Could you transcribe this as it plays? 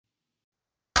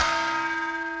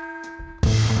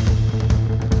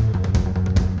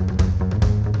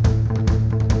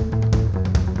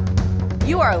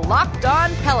are Locked On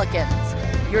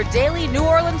Pelicans, your daily New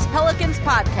Orleans Pelicans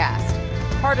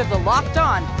podcast, part of the Locked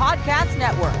On Podcast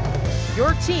Network,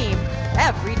 your team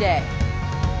every day.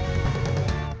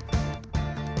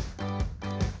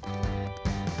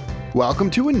 Welcome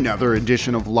to another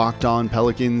edition of Locked On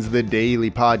Pelicans, the daily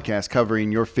podcast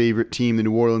covering your favorite team, the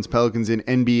New Orleans Pelicans in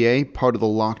NBA, part of the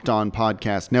Locked On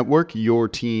Podcast Network, your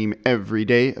team every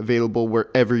day, available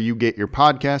wherever you get your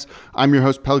podcasts. I'm your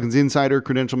host, Pelicans Insider,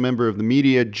 credential member of the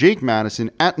media, Jake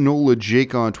Madison, at NOLA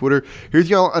Jake on Twitter. Here's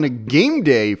y'all on a game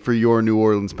day for your New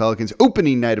Orleans Pelicans,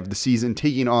 opening night of the season,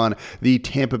 taking on the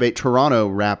Tampa Bay Toronto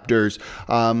Raptors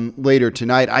later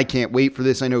tonight. I can't wait for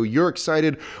this. I know you're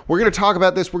excited. We're going to talk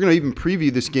about this. We're going to even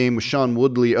preview this game with Sean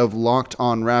Woodley of Locked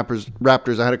On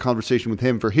Raptors. I had a conversation with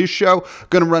him for his show.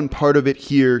 Going to run part of it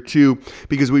here too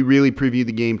because we really preview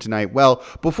the game tonight. Well,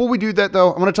 before we do that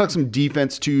though, I want to talk some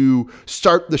defense to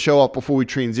start the show off before we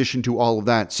transition to all of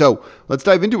that. So let's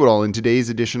dive into it all in today's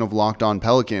edition of Locked On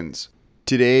Pelicans.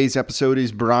 Today's episode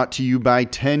is brought to you by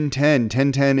 1010.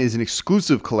 1010 is an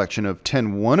exclusive collection of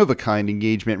 10 one-of-a-kind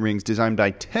engagement rings designed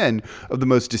by 10 of the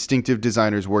most distinctive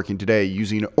designers working today.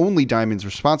 Using only diamonds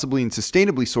responsibly and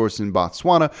sustainably sourced in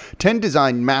Botswana, 10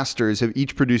 design masters have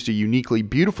each produced a uniquely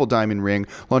beautiful diamond ring,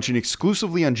 launching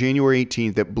exclusively on January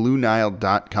 18th at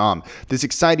BlueNile.com. This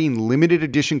exciting limited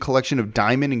edition collection of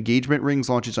diamond engagement rings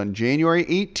launches on January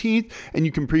 18th, and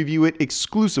you can preview it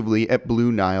exclusively at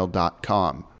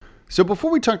BlueNile.com. So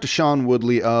before we talk to Sean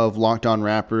Woodley of Locked On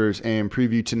Raptors and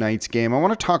preview tonight's game, I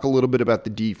want to talk a little bit about the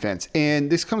defense. And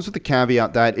this comes with the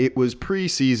caveat that it was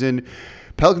preseason.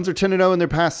 Pelicans are 10-0 in their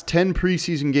past 10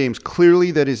 preseason games.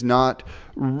 Clearly, that is not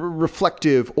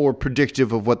reflective or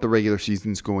predictive of what the regular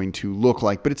season is going to look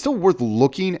like. But it's still worth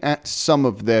looking at some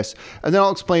of this. And then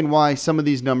I'll explain why some of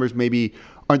these numbers maybe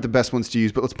aren't the best ones to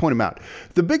use, but let's point them out.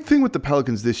 The big thing with the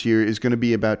Pelicans this year is going to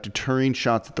be about deterring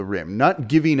shots at the rim, not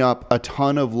giving up a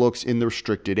ton of looks in the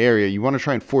restricted area. You want to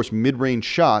try and force mid-range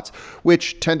shots,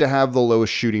 which tend to have the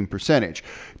lowest shooting percentage.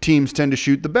 Teams tend to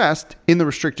shoot the best in the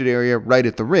restricted area right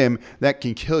at the rim. That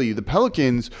can kill you. The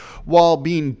Pelicans, while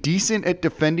being decent at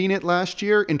defending it last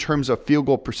year in terms of field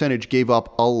goal percentage, gave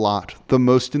up a lot, the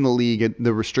most in the league at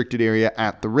the restricted area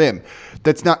at the rim.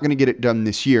 That's not going to get it done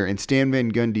this year. And Stan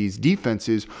Van Gundy's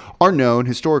defenses are known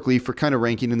historically for kind of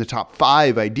ranking in the top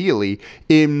 5, ideally,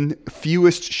 in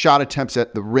fewest shot attempts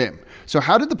at the rim. So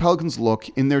how did the Pelicans look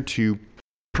in their 2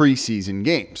 preseason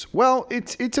games? Well,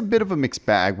 it's a bit of a mixed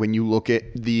bag when you look at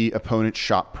the opponent's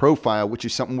shot profile, which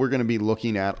is something we're going to be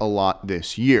looking at a lot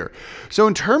this year. So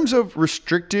in terms of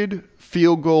restricted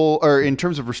field goals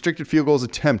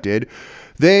attempted,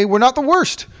 they were not the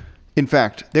worst. In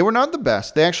fact, they were not the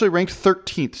best. They actually ranked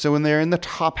 13th, so when they're in the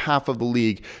top half of the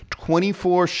league,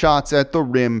 24 shots at the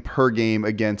rim per game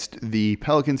against the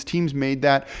Pelicans. Teams made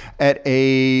that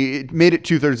made it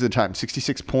 2/3 of the time,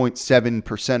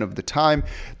 66.7% of the time.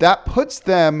 That puts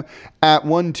them at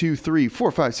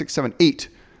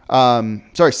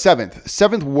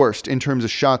 7th worst in terms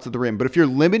of shots at the rim. But if you're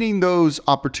limiting those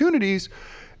opportunities,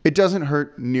 it doesn't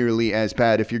hurt nearly as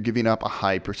bad if you're giving up a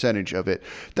high percentage of it.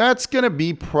 That's going to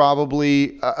be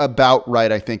probably about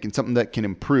right, I think, and something that can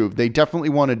improve. They definitely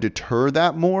want to deter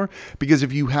that more because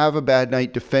if you have a bad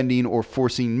night defending or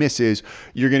forcing misses,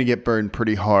 you're going to get burned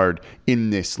pretty hard in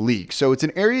this league. So it's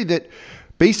an area that,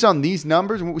 based on these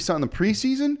numbers and what we saw in the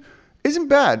preseason, isn't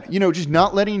bad. Just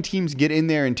not letting teams get in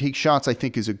there and take shots, I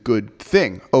think, is a good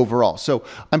thing overall. So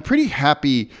I'm pretty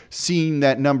happy seeing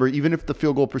that number, even if the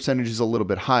field goal percentage is a little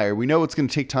bit higher. We know it's going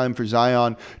to take time for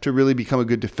Zion to really become a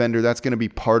good defender. That's going to be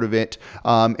part of it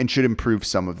and should improve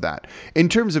some of that. In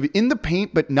terms of in the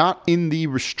paint, but not in the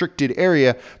restricted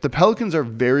area, the Pelicans are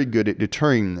very good at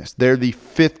deterring this. They're the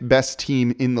 5th best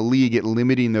team in the league at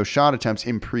limiting those shot attempts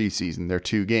in preseason, their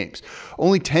 2 games.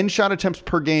 Only 10 shot attempts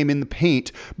per game in the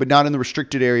paint, but not in the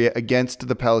restricted area against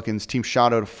the Pelicans. Team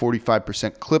shot out a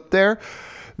 45% clip there.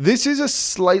 This is a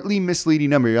slightly misleading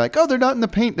number. You're like, oh, they're not in the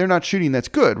paint, they're not shooting. That's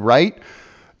good, right?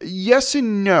 Yes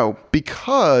and no,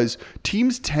 because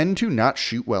teams tend to not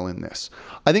shoot well in this.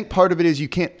 I think part of it is you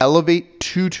can't elevate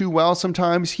too well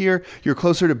sometimes here. You're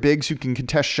closer to bigs who can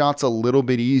contest shots a little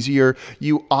bit easier.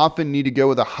 You often need to go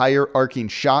with a higher arcing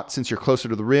shot since you're closer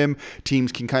to the rim.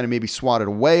 Teams can kind of maybe swat it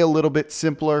away a little bit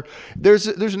simpler. There's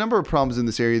a number of problems in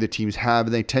this area that teams have,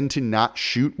 and they tend to not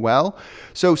shoot well.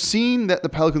 So seeing that the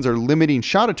Pelicans are limiting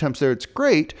shot attempts there, it's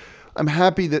great. I'm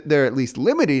happy that they're at least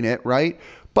limiting it, right?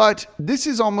 But this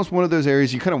is almost one of those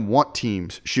areas you kind of want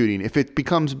teams shooting. If it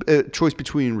becomes a choice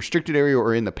between restricted area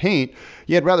or in the paint,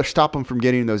 you'd rather stop them from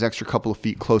getting those extra couple of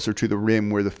feet closer to the rim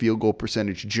where the field goal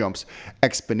percentage jumps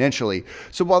exponentially.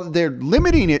 So while they're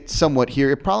limiting it somewhat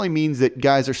here, it probably means that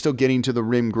guys are still getting to the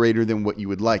rim greater than what you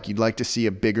would like. You'd like to see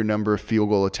a bigger number of field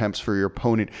goal attempts for your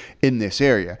opponent in this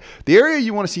area. The area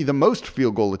you want to see the most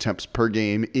field goal attempts per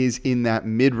game is in that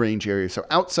mid-range area. So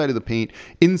outside of the paint,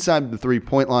 inside the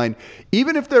three-point line.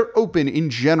 Even if they're open, in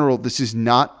general, this is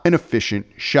not an efficient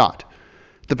shot.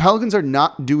 The Pelicans are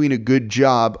not doing a good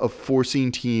job of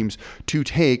forcing teams to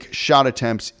take shot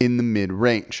attempts in the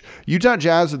mid-range. Utah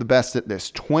Jazz are the best at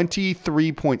this,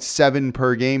 23.7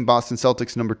 per game. Boston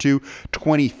Celtics, number 2,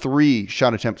 23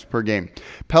 shot attempts per game.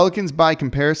 Pelicans, by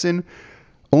comparison,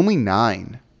 only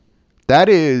 9. That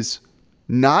is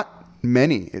not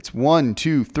many. It's 1,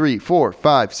 2, 3, 4,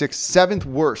 5, 6, 7th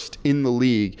worst in the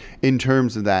league in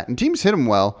terms of that. And teams hit them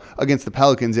well against the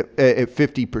Pelicans at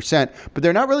 50%, but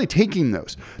they're not really taking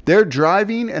those. They're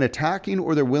driving and attacking,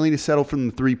 or they're willing to settle from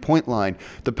the three-point line.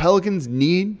 The Pelicans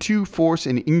need to force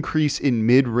an increase in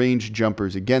mid-range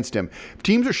jumpers against them. If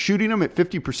teams are shooting them at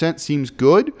 50%, seems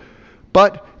good,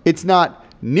 but it's not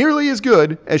nearly as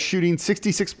good as shooting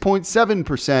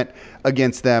 66.7%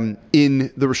 against them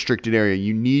in the restricted area.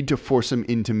 You need to force them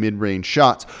into mid-range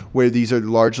shots, where these are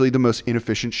largely the most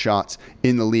inefficient shots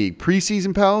in the league.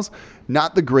 Preseason Pels,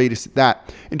 not the greatest at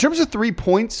that. In terms of 3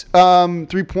 points,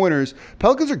 3-pointers,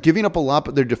 Pelicans are giving up a lot,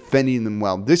 but they're defending them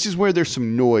well. This is where there's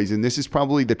some noise, and this is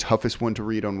probably the toughest one to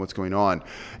read on what's going on.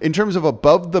 In terms of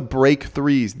above the break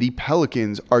threes, the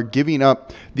Pelicans are giving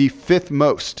up the 5th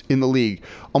most in the league,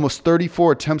 almost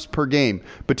 34 attempts per game,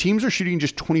 but teams are shooting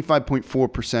just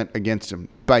 25.4% against them.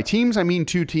 By teams, I mean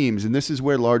 2 teams, and this is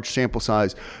where large sample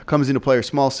size comes into play, or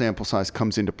small sample size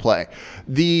comes into play.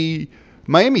 The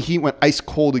Miami Heat went ice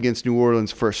cold against New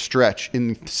Orleans for a stretch in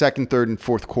the second, third, and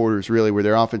fourth quarters, really, where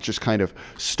their offense just kind of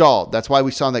stalled. That's why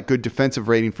we saw that good defensive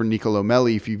rating for Nicolo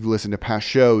Melli, if you've listened to past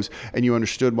shows, and you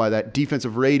understood why that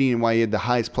defensive rating and why he had the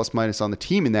highest plus-minus on the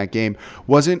team in that game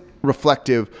wasn't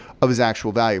reflective of his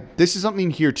actual value. This is something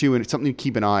here, too, and it's something to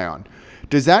keep an eye on.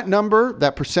 Does that number,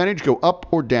 that percentage, go up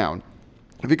or down?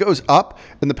 If it goes up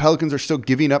and the Pelicans are still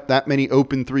giving up that many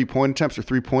open three-point attempts or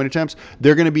three-point attempts,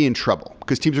 they're going to be in trouble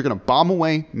because teams are going to bomb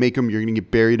away, make them, you're going to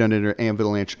get buried under an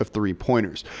avalanche of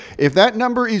three-pointers. If that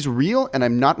number is real, and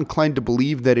I'm not inclined to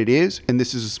believe that it is, and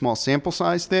this is a small sample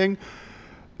size thing,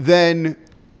 then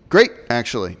great,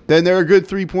 actually. Then they're a good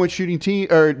three-point shooting team,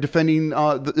 or defending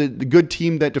the good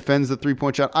team that defends the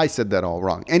three-point shot. I said that all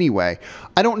wrong. Anyway,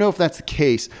 I don't know if that's the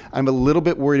case. I'm a little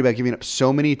bit worried about giving up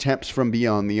so many attempts from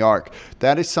beyond the arc.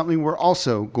 That is something we're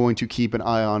also going to keep an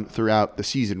eye on throughout the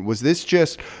season. Was this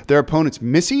just their opponents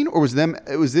missing, or was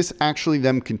this actually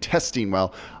them contesting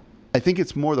well? I think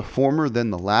it's more the former than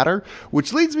the latter,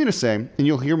 which leads me to say, and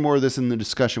you'll hear more of this in the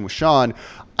discussion with Sean,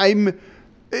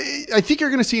 I think you're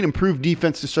going to see an improved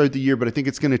defense to start the year, but I think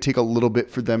it's going to take a little bit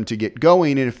for them to get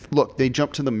going. And if, look, they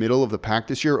jump to the middle of the pack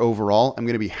this year overall, I'm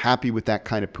going to be happy with that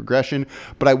kind of progression.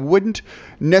 But I wouldn't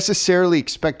necessarily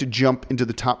expect to jump into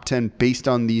the top 10 based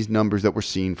on these numbers that we're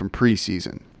seeing from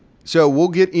preseason. So we'll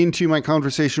get into my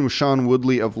conversation with Sean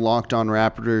Woodley of Locked On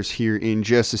Raptors here in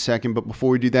just a second. But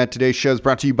before we do that, today's show is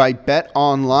brought to you by Bet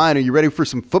Online. Are you ready for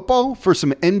some football, for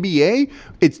some NBA?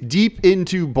 It's deep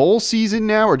into bowl season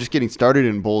now, or just getting started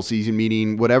in bowl season,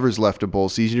 meaning whatever's left of bowl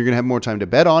season. You're going to have more time to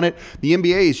bet on it. The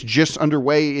NBA is just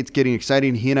underway. It's getting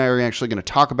exciting. He and I are actually going to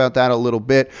talk about that a little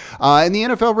bit. And the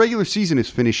NFL regular season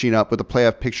is finishing up with the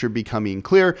playoff picture becoming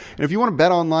clear. And if you want to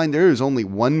bet online, there is only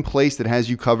one place that has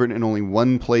you covered and only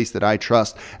one place that I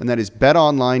trust, and that is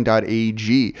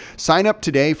betonline.ag. Sign up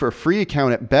today for a free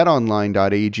account at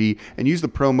betonline.ag and use the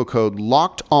promo code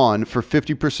LOCKEDON for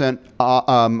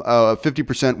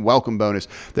 50% welcome bonus.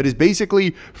 That is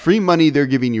basically free money they're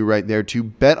giving you right there to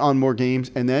bet on more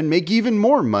games and then make even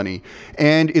more money.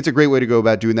 And it's a great way to go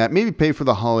about doing that. Maybe pay for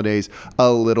the holidays a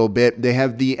little bit. They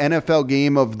have the NFL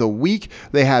game of the week.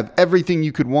 They have everything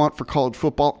you could want for college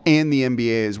football and the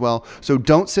NBA as well. So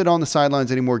don't sit on the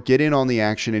sidelines anymore. Get in on the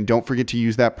action, and don't forget to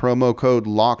use that promo code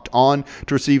LOCKED ON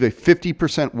to receive a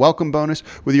 50% welcome bonus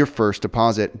with your first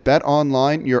deposit. Bet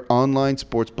Online, your online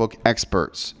sportsbook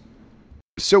experts.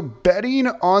 So betting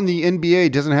on the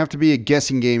NBA doesn't have to be a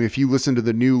guessing game if you listen to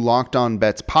the new Locked On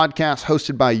Bets podcast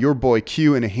hosted by your boy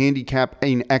Q and a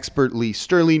handicapping expert Lee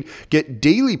Sterling. Get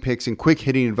daily picks and quick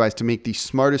hitting advice to make the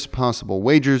smartest possible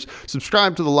wagers.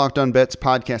 Subscribe to the Locked On Bets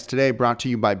podcast today, brought to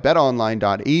you by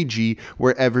betonline.ag,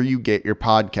 wherever you get your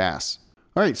podcasts.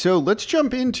 All right, so let's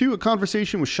jump into a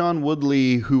conversation with Sean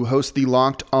Woodley, who hosts the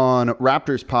Locked On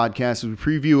Raptors podcast, as we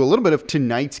preview a little bit of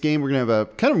tonight's game. We're going to have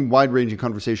a kind of wide-ranging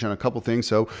conversation on a couple things,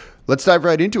 so let's dive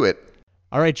right into it.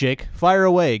 All right, Jake, fire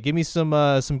away. Give me some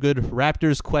good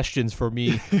Raptors questions for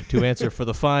me to answer for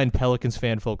the fine Pelicans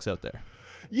fan folks out there.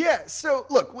 Yeah, so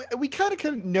look, we kind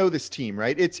of know this team,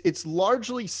 right? It's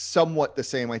largely somewhat the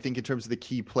same, I think, in terms of the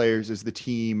key players as the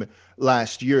team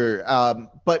last year.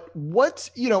 But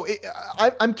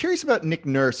I'm curious about Nick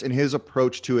Nurse and his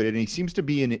approach to it, and he seems to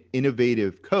be an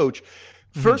innovative coach.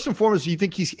 First and foremost, do you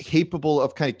think he's capable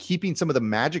of kind of keeping some of the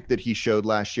magic that he showed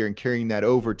last year and carrying that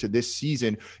over to this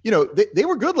season? You know, they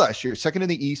were good last year, second in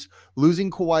the East, losing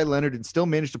Kawhi Leonard, and still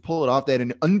managed to pull it off. They had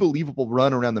an unbelievable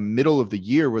run around the middle of the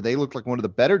year where they looked like one of the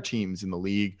better teams in the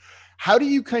league. How do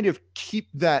you kind of keep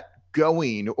that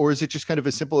going? Or is it just kind of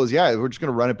as simple as, we're just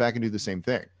going to run it back and do the same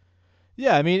thing?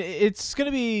 Yeah, I mean, it's going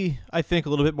to be, I think, a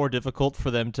little bit more difficult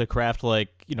for them to craft,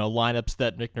 lineups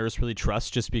that Nick Nurse really trusts,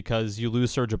 just because you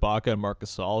lose Serge Ibaka and Marc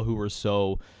Gasol, who were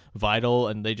so vital,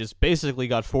 and they just basically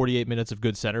got 48 minutes of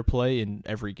good center play in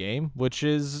every game, which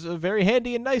is very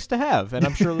handy and nice to have, and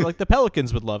I'm sure the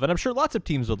Pelicans would love, and I'm sure lots of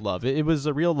teams would love. It was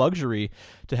a real luxury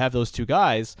to have those two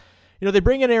guys. You know, they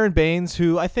bring in Aaron Baines,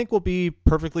 who I think will be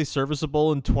perfectly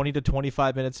serviceable in 20 to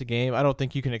 25 minutes a game. I don't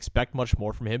think you can expect much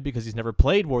more from him because he's never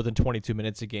played more than 22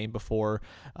 minutes a game before,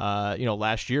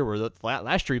 last year, where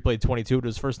last year he played 22. It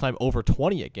was his first time over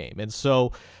 20 a game. And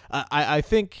so I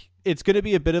think it's going to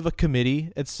be a bit of a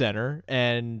committee at center,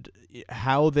 and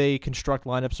how they construct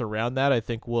lineups around that, I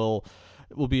think, will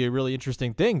be a really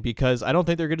interesting thing, because I don't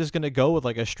think they're just going to go with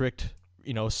like a strict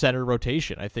center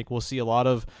rotation. I think we'll see a lot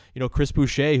of, Chris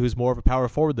Boucher, who's more of a power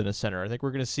forward than a center. I think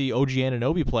we're going to see OG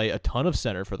Anunoby play a ton of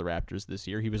center for the Raptors this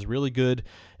year. He was really good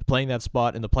playing that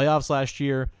spot in the playoffs last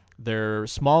year. Their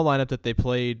small lineup that they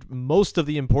played most of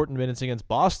the important minutes against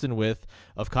Boston with,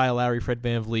 of Kyle Lowry, Fred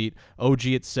VanVleet, OG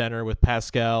at center with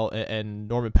Pascal and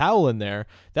Norman Powell in there,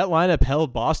 that lineup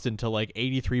held Boston to like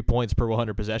 83 points per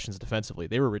 100 possessions defensively.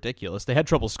 They were ridiculous. They had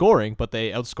trouble scoring, but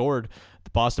they outscored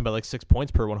Boston by like 6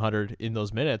 points per 100 in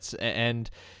those minutes.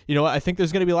 And, I think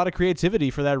there's going to be a lot of creativity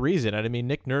for that reason. And I mean,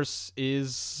 Nick Nurse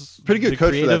is pretty good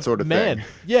coach for that sort of man. Thing.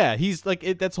 Yeah, he's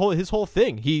like, that's his whole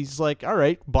thing. He's like, all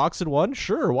right, box and one,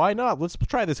 sure, why not? Let's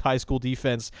try this high school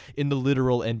defense in the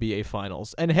literal NBA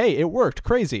finals. And hey, it worked.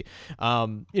 Crazy.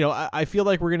 I feel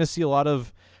like we're going to see a lot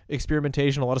of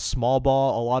experimentation, a lot of small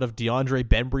ball, a lot of DeAndre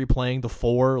Bembry playing the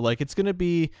four. Like, it's going to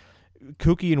be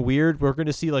kooky and weird. We're going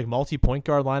to see like multi-point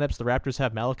guard lineups. The Raptors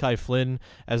have Malachi Flynn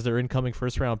as their incoming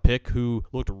first-round pick, who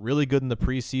looked really good in the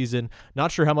preseason.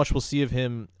 Not sure how much we'll see of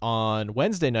him on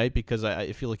Wednesday night, because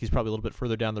I feel like he's probably a little bit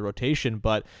further down the rotation,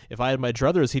 but if I had my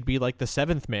druthers, he'd be like the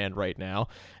seventh man right now.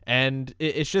 And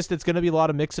it's going to be a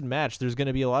lot of mix and match. There's going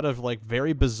to be a lot of like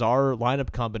very bizarre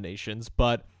lineup combinations,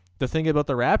 but the thing about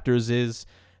the Raptors is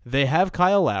they have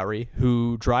Kyle Lowry,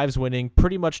 who drives winning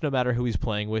pretty much no matter who he's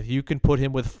playing with. You can put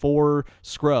him with four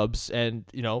scrubs, and,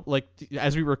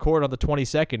 as we record on the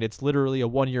 22nd, it's literally a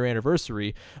 1-year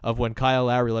anniversary of when Kyle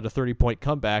Lowry led a 30-point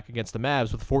comeback against the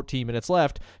Mavs with 14 minutes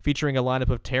left, featuring a lineup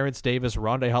of Terrence Davis,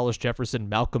 Rondae Hollis-Jefferson,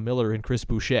 Malcolm Miller, and Chris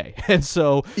Boucher. And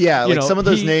so, some of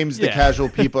those names, the casual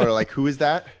people are like, who is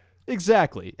that?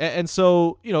 Exactly. And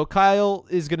so, Kyle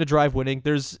is going to drive winning.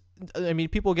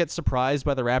 People get surprised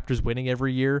by the Raptors winning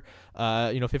every year,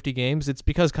 50 games. It's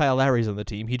because Kyle Lowry's on the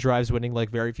team. He drives winning like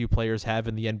very few players have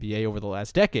in the NBA over the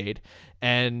last decade.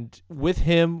 And with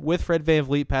him, with Fred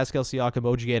VanVleet, Pascal Siakam,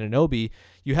 OG Anunoby,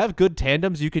 you have good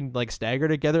tandems you can like stagger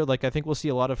together. Like, I think we'll see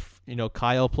a lot of,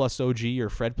 Kyle plus OG or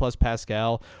Fred plus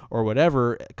Pascal or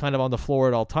whatever kind of on the floor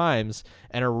at all times.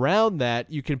 And around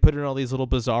that, you can put in all these little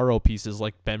bizarro pieces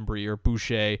like Bembry or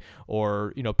Boucher,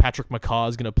 or, Patrick McCaw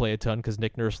is going to play a ton because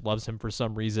Nick Nurse loves him for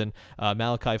some reason.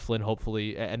 Malachi Flynn,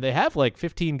 hopefully. And they have like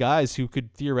 15 guys who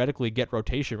could theoretically get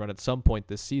rotation run at some point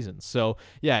this season. So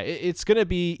yeah, it's going to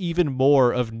be even more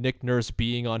of Nick Nurse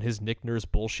being on his Nick Nurse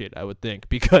bullshit, I would think,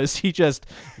 because he just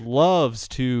loves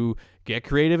to get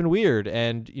creative and weird,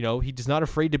 and he's not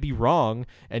afraid to be wrong,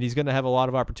 and he's going to have a lot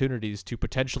of opportunities to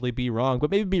potentially be wrong, but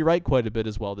maybe be right quite a bit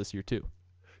as well this year too.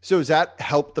 So does that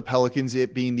help the Pelicans,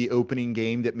 it being the opening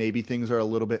game, that maybe things are a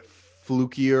little bit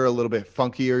flukier, a little bit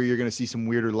funkier? You're going to see some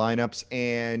weirder lineups,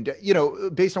 and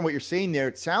based on what you're saying there,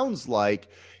 it sounds like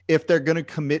if they're going to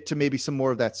commit to maybe some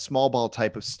more of that small ball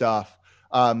type of stuff,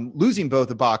 losing both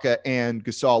Ibaka and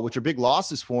Gasol, which are big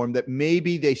losses for him, that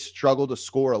maybe they struggle to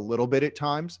score a little bit at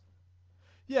times.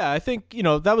 Yeah, I think,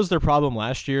 that was their problem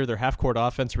last year. Their half-court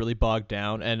offense really bogged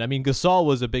down. And, I mean, Gasol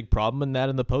was a big problem in that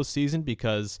in the postseason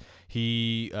because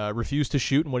he refused to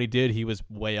shoot. And when he did, he was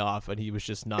way off, and he was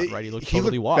just not right. He looked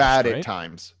totally washed. Bad right? at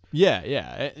times.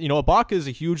 Yeah. Ibaka is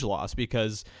a huge loss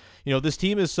because, this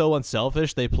team is so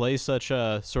unselfish. They play such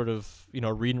a sort of,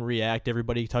 read and react,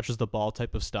 everybody touches the ball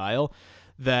type of style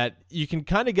that you can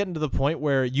kind of get into the point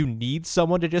where you need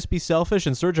someone to just be selfish.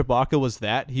 And Serge Ibaka was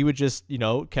that. He would just,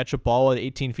 catch a ball at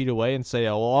 18 feet away and say,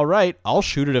 oh, well, all right, I'll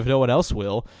shoot it if no one else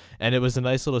will. And it was a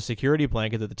nice little security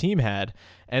blanket that the team had.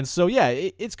 And so, yeah,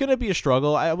 it's going to be a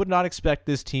struggle. I would not expect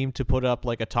this team to put up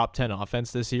like a top 10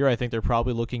 offense this year. I think they're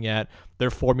probably looking at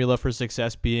their formula for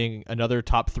success being another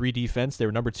top 3 defense. They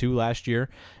were number 2 last year,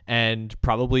 and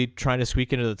probably trying to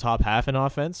squeak into the top half in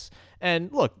offense.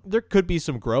 And look, there could be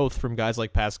some growth from guys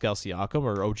like Pascal Siakam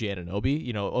or OG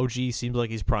Anunoby. OG seems like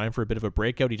he's primed for a bit of a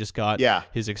breakout. He just got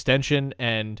his extension,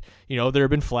 and there have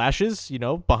been flashes,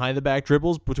 behind the back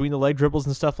dribbles, between the leg dribbles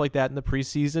and stuff like that in the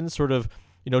preseason, sort of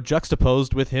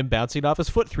juxtaposed with him bouncing off his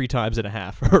foot 3 times and a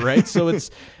half, right? So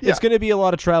it's going to be a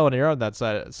lot of trial and error on that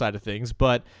side of things.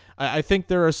 But I think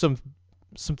there are some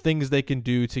things they can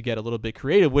do to get a little bit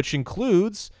creative, which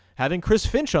includes having Chris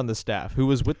Finch on the staff, who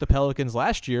was with the Pelicans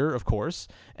last year, of course,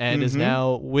 and is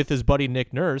now with his buddy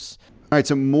Nick Nurse. All right,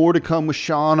 so more to come with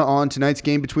Sean on tonight's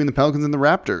game between the Pelicans and the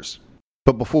Raptors.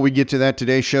 But before we get to that,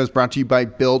 today's show is brought to you by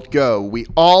Built Go. We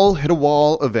all hit a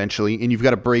wall eventually, and you've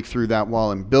got to break through that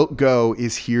wall, and Built Go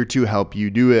is here to help you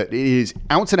do it. It is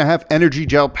 1.5 ounce energy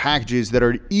gel packages that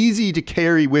are easy to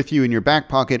carry with you in your back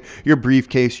pocket, your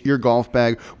briefcase, your golf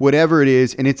bag, whatever it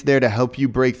is, and it's there to help you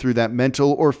break through that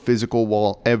mental or physical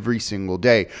wall every single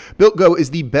day. Built Go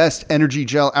is the best energy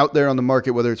gel out there on the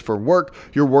market, whether it's for work,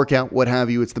 your workout, what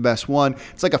have you. It's the best one.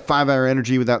 It's like a 5-hour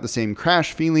energy without the same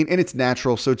crash feeling, and it's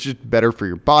natural, so it's just better for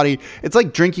your body. It's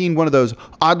like drinking one of those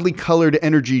oddly colored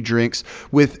energy drinks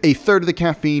with a third of the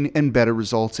caffeine and better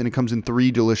results. And it comes in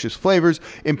 3 delicious flavors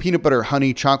in peanut butter,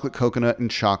 honey, chocolate, coconut, and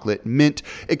chocolate mint.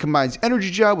 It combines energy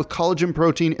gel with collagen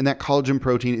protein, and that collagen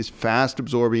protein is fast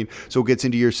absorbing, so it gets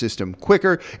into your system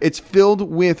quicker. It's filled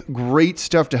with great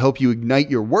stuff to help you ignite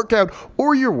your workout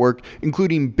or your work,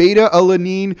 including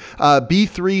beta-alanine,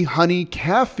 B3, honey,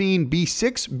 caffeine,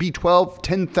 B6, B12,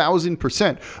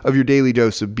 10,000% of your daily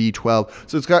dose of B12.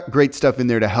 So it's got great stuff in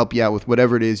there to help you out with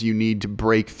whatever it is you need to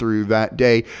break through that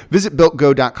day. Visit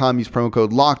BuiltGo.com, use promo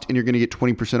code LOCKED, and you're going to get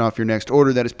 20% off your next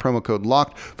order. That is promo code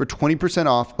LOCKED for 20%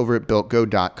 off over at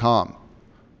BuiltGo.com.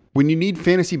 When you need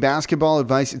fantasy basketball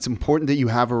advice, it's important that you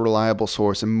have a reliable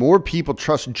source, and more people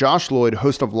trust Josh Lloyd,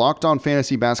 host of Locked On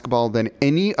Fantasy Basketball, than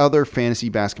any other fantasy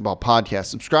basketball podcast.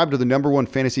 Subscribe to the #1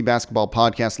 fantasy basketball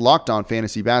podcast, Locked On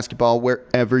Fantasy Basketball,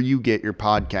 wherever you get your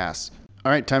podcasts.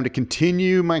 All right, time to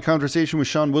continue my conversation with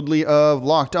Sean Woodley of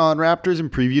Locked On Raptors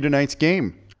and preview tonight's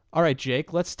game. All right,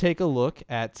 Jake, let's take a look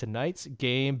at tonight's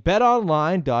game.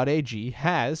 BetOnline.ag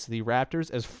has the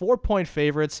Raptors as 4-point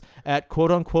favorites at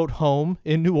quote-unquote home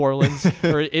in New Orleans,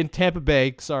 or in Tampa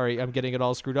Bay. Sorry, I'm getting it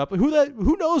all screwed up.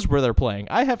 Who knows where they're playing?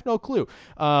 I have no clue.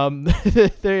 They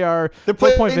are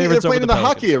 4-point favorites over the in the Pelicans.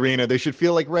 hockey arena. They should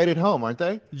feel like right at home, aren't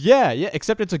they? Yeah,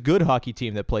 except it's a good hockey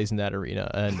team that plays in that arena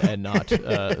and not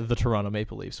the Toronto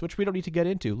Maple Leafs, which we don't need to get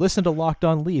into. Listen to Locked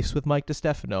On Leafs with Mike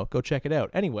DiStefano. Go check it out.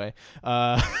 Anyway,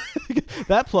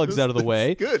 that plug's out of the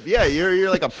way. Good. Yeah,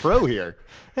 you're like a pro here.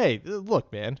 Hey,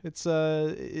 look, man, it's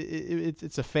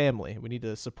a family. We need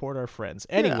to support our friends.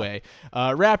 Anyway,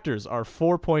 Raptors are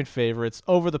 4-point favorites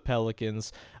over the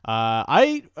Pelicans.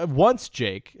 I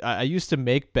used to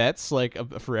make bets like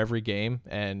for every game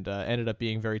and ended up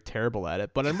being very terrible at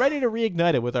it. But I'm ready to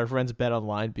reignite it with our friends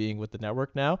BetOnline being with the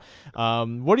network now.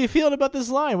 What are you feeling about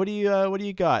this line? What do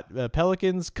you got?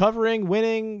 Pelicans covering,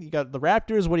 winning. You got the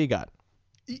Raptors. What do you got?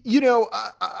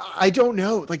 I don't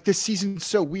know. Like, this season's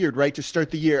so weird, right? To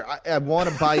start the year, I want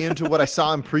to buy into what I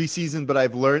saw in preseason, but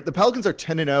I've learned the Pelicans are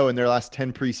 10-0 in their last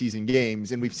 10 preseason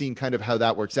games, and we've seen kind of how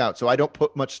that works out. So I don't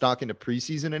put much stock into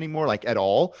preseason anymore, like at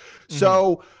all. Mm-hmm.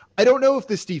 So I don't know if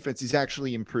this defense is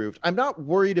actually improved. I'm not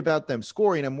worried about them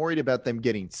scoring. I'm worried about them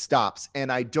getting stops,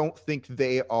 and I don't think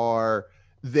they are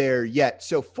there yet.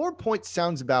 So 4 points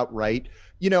sounds about right.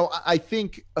 I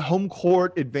think home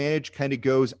court advantage kind of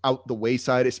goes out the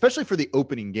wayside, especially for the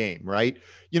opening game, right?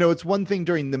 It's one thing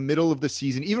during the middle of the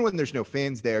season, even when there's no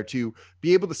fans there, to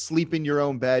be able to sleep in your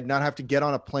own bed, not have to get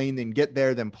on a plane, then get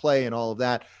there, then play and all of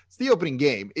that. It's the opening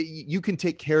game. You can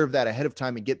take care of that ahead of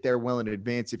time and get there well in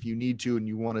advance if you need to and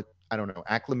you want to I don't know,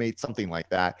 acclimate, something like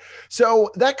that.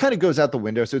 So that kind of goes out the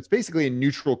window. So it's basically a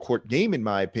neutral court game, in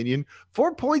my opinion.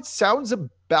 4 points sounds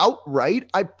about right.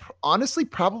 I honestly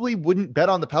probably wouldn't bet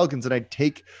on the Pelicans, and I'd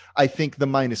take, I think, the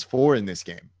 -4 in this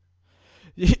game.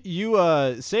 You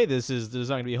say there's not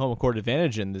going to be home court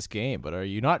advantage in this game, but are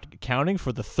you not counting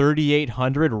for the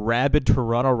 3,800 rabid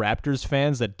Toronto Raptors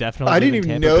fans that definitely I didn't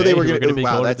even know they were going to be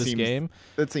wow, going to this game?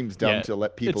 That seems dumb to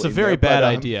let people. It's a very bad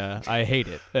idea. I hate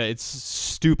it. It's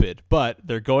stupid, but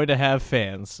they're going to have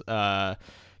fans.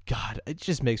 God, it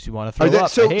just makes me want to throw up.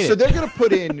 So they're going to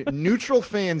put in neutral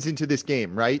fans into this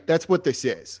game, right? That's what this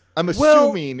is. I'm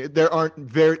assuming there aren't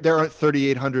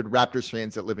 3,800 Raptors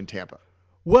fans that live in Tampa.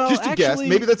 Well, just to actually, guess,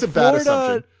 maybe that's a bad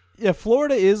assumption. Yeah,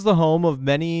 Florida is the home of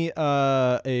many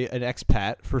an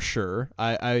expat for sure.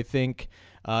 I think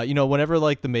whenever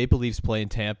like the Maple Leafs play in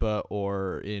Tampa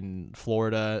or in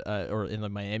Florida or in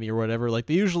like Miami or whatever, like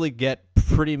they usually get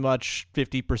pretty much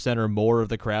 50% or more of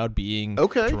the crowd being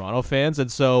Toronto fans,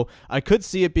 and so I could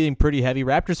see it being pretty heavy.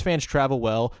 Raptors fans travel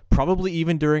well, probably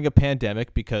even during a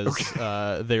pandemic because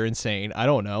they're insane. I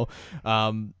don't know.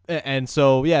 And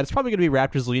so, yeah, it's probably going to be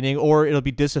Raptors leaning, or it'll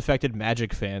be disaffected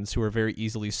Magic fans who are very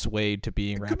easily swayed to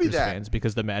being Raptors fans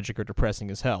because the Magic are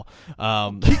depressing as hell.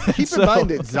 Keep in mind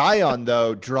that Zion,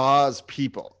 though, draws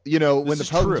people. You know, when the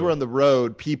Pelicans were on the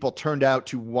road, people turned out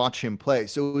to watch him play.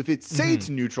 So if it's, say it's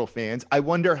neutral fans, I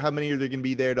wonder how many are there going to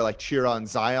be there to like cheer on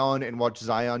Zion and watch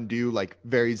Zion do like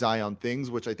very Zion things,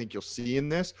 which I think you'll see in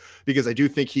this, because I do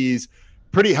think he's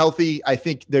pretty healthy. I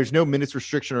think there's no minutes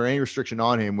restriction or any restriction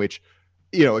on him, which,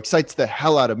 you know, excites the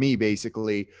hell out of me,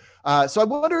 basically. So I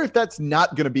wonder if that's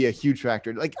not going to be a huge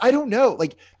factor. Like, I don't know.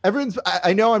 Like,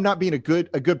 I know I'm not being a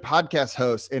good podcast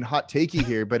host and hot takey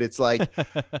here, but it's like,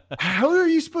 how are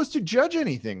you supposed to judge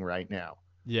anything right now?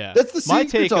 Yeah. That's the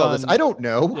secret to all this. I don't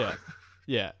know. Yeah.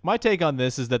 Yeah, my take on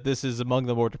this is that this is among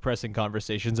the more depressing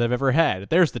conversations I've ever had.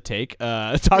 There's the take,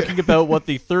 talking about what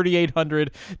the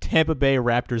 3,800 Tampa Bay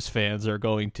Raptors fans are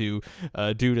going to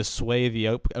do to sway the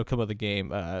outcome of the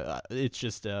game. It's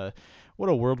just what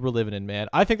a world we're living in, man.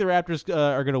 I think the Raptors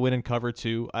are going to win and cover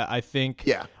too. I think.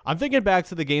 Yeah. I'm thinking back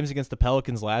to the games against the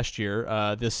Pelicans last year,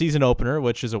 the season opener,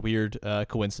 which is a weird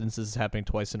coincidence. This is happening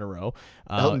twice in a row.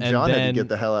 Elton John had to get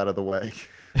the hell out of the way.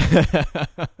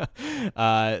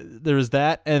 There was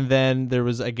that, and then there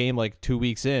was a game like 2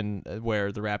 weeks in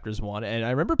where the Raptors won, and I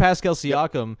remember Pascal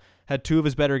Siakam had two of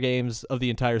his better games of the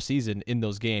entire season in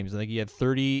those games. I think he had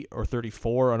 30 or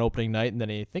 34 on opening night, and then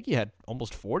I think he had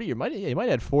almost 40, or he might have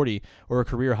had 40 or a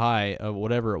career high of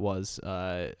whatever it was.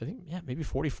 I think maybe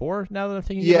 44 now that I'm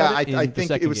thinking about it. I think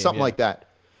it was something like that.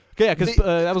 Okay, yeah, because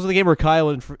that was the game where Kyle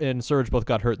and Serge both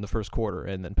got hurt in the first quarter,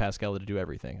 and then Pascal had to do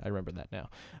everything. I remember that now.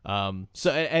 So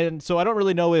I don't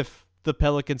really know if the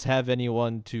Pelicans have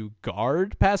anyone to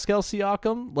guard Pascal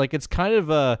Siakam. Like, it's kind of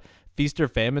a feast or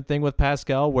famine thing with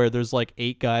Pascal, where there's like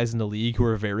 8 guys in the league who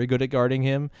are very good at guarding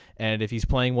him, and if he's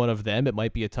playing one of them, it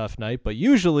might be a tough night. But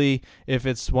usually, if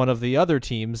it's one of the other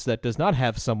teams that does not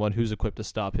have someone who's equipped to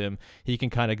stop him, he can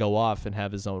kind of go off and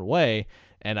have his own way.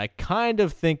 And I kind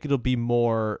of think it'll be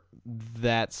more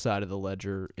that side of the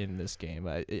ledger in this game.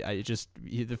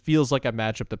 It feels like a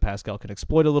matchup that Pascal can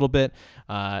exploit a little bit,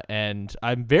 and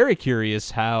I'm very curious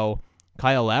how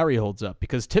Kyle Lowry holds up,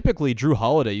 because typically Drew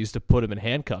Holiday used to put him in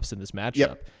handcuffs in this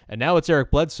matchup, and now it's Eric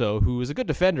Bledsoe, who is a good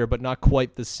defender, but not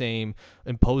quite the same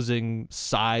imposing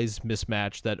size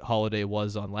mismatch that Holiday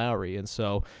was on Lowry, and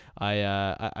so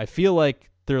I feel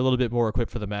like they're a little bit more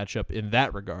equipped for the matchup in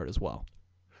that regard as well.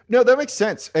 No, that makes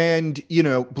sense. And, you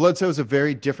know, Bledsoe is a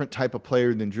very different type of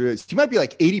player than Drew is. He might be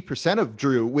like 80% of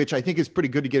Drew, which I think is pretty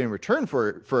good to get in return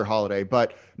for Holiday.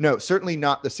 But no, certainly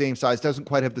not the same size. Doesn't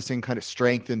quite have the same kind of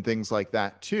strength and things like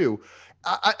that, too.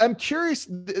 I'm curious.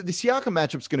 The Siakam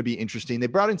matchup is going to be interesting. They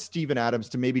brought in Steven Adams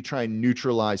to maybe try and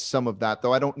neutralize some of that,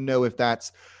 though I don't know if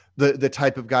that's the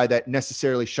type of guy that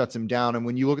necessarily shuts him down. And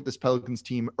when you look at this Pelicans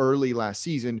team early last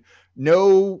season,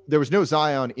 there was no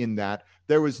Zion in that.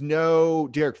 There was no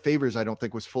Derek Favors, I don't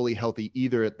think, was fully healthy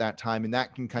either at that time, and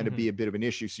that can kind of be a bit of an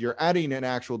issue. So you're adding an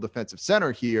actual defensive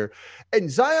center here.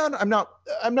 And Zion, I'm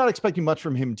not expecting much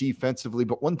from him defensively,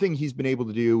 but one thing he's been able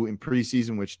to do in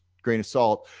preseason, which, grain of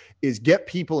salt, is get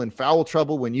people in foul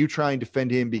trouble when you try and defend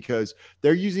him, because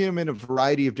they're using him in a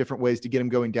variety of different ways to get him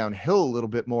going downhill a little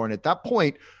bit more. And at that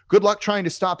point, good luck trying to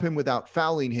stop him without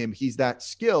fouling him. He's that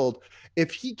skilled.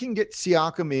 If he can get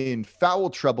Siakam in foul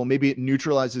trouble, maybe it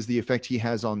neutralizes the effect he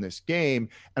has on this game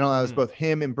and allows both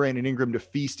him and Brandon Ingram to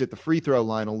feast at the free throw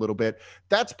line a little bit.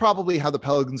 That's probably how the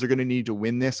Pelicans are going to need to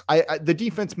win this. The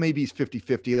defense maybe is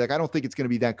 50-50. Like, I don't think it's going to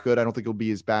be that good. I don't think it'll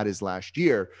be as bad as last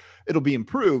year. It'll be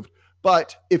improved.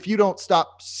 But if you don't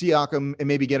stop Siakam and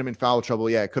maybe get him in foul trouble,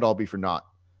 yeah, it could all be for naught.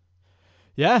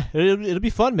 Yeah, it'll be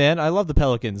fun, man. I love the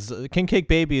Pelicans. King Cake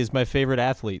Baby is my favorite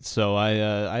athlete, so I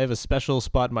have a special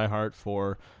spot in my heart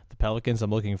for the Pelicans.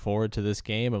 I'm looking forward to this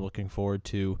game. I'm looking forward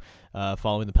to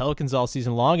following the Pelicans all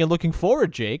season long, and looking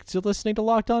forward, Jake, to listening to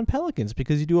Locked On Pelicans,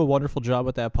 because you do a wonderful job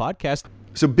with that podcast.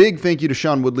 So big thank you to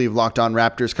Sean Woodley of Locked On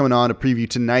Raptors coming on to preview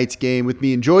tonight's game with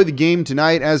me. Enjoy the game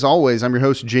tonight. As always, I'm your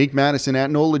host, Jake Madison, at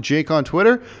NOLA Jake on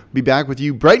Twitter. Be back with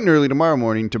you bright and early tomorrow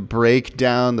morning to break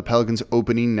down the Pelicans'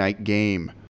 opening night game.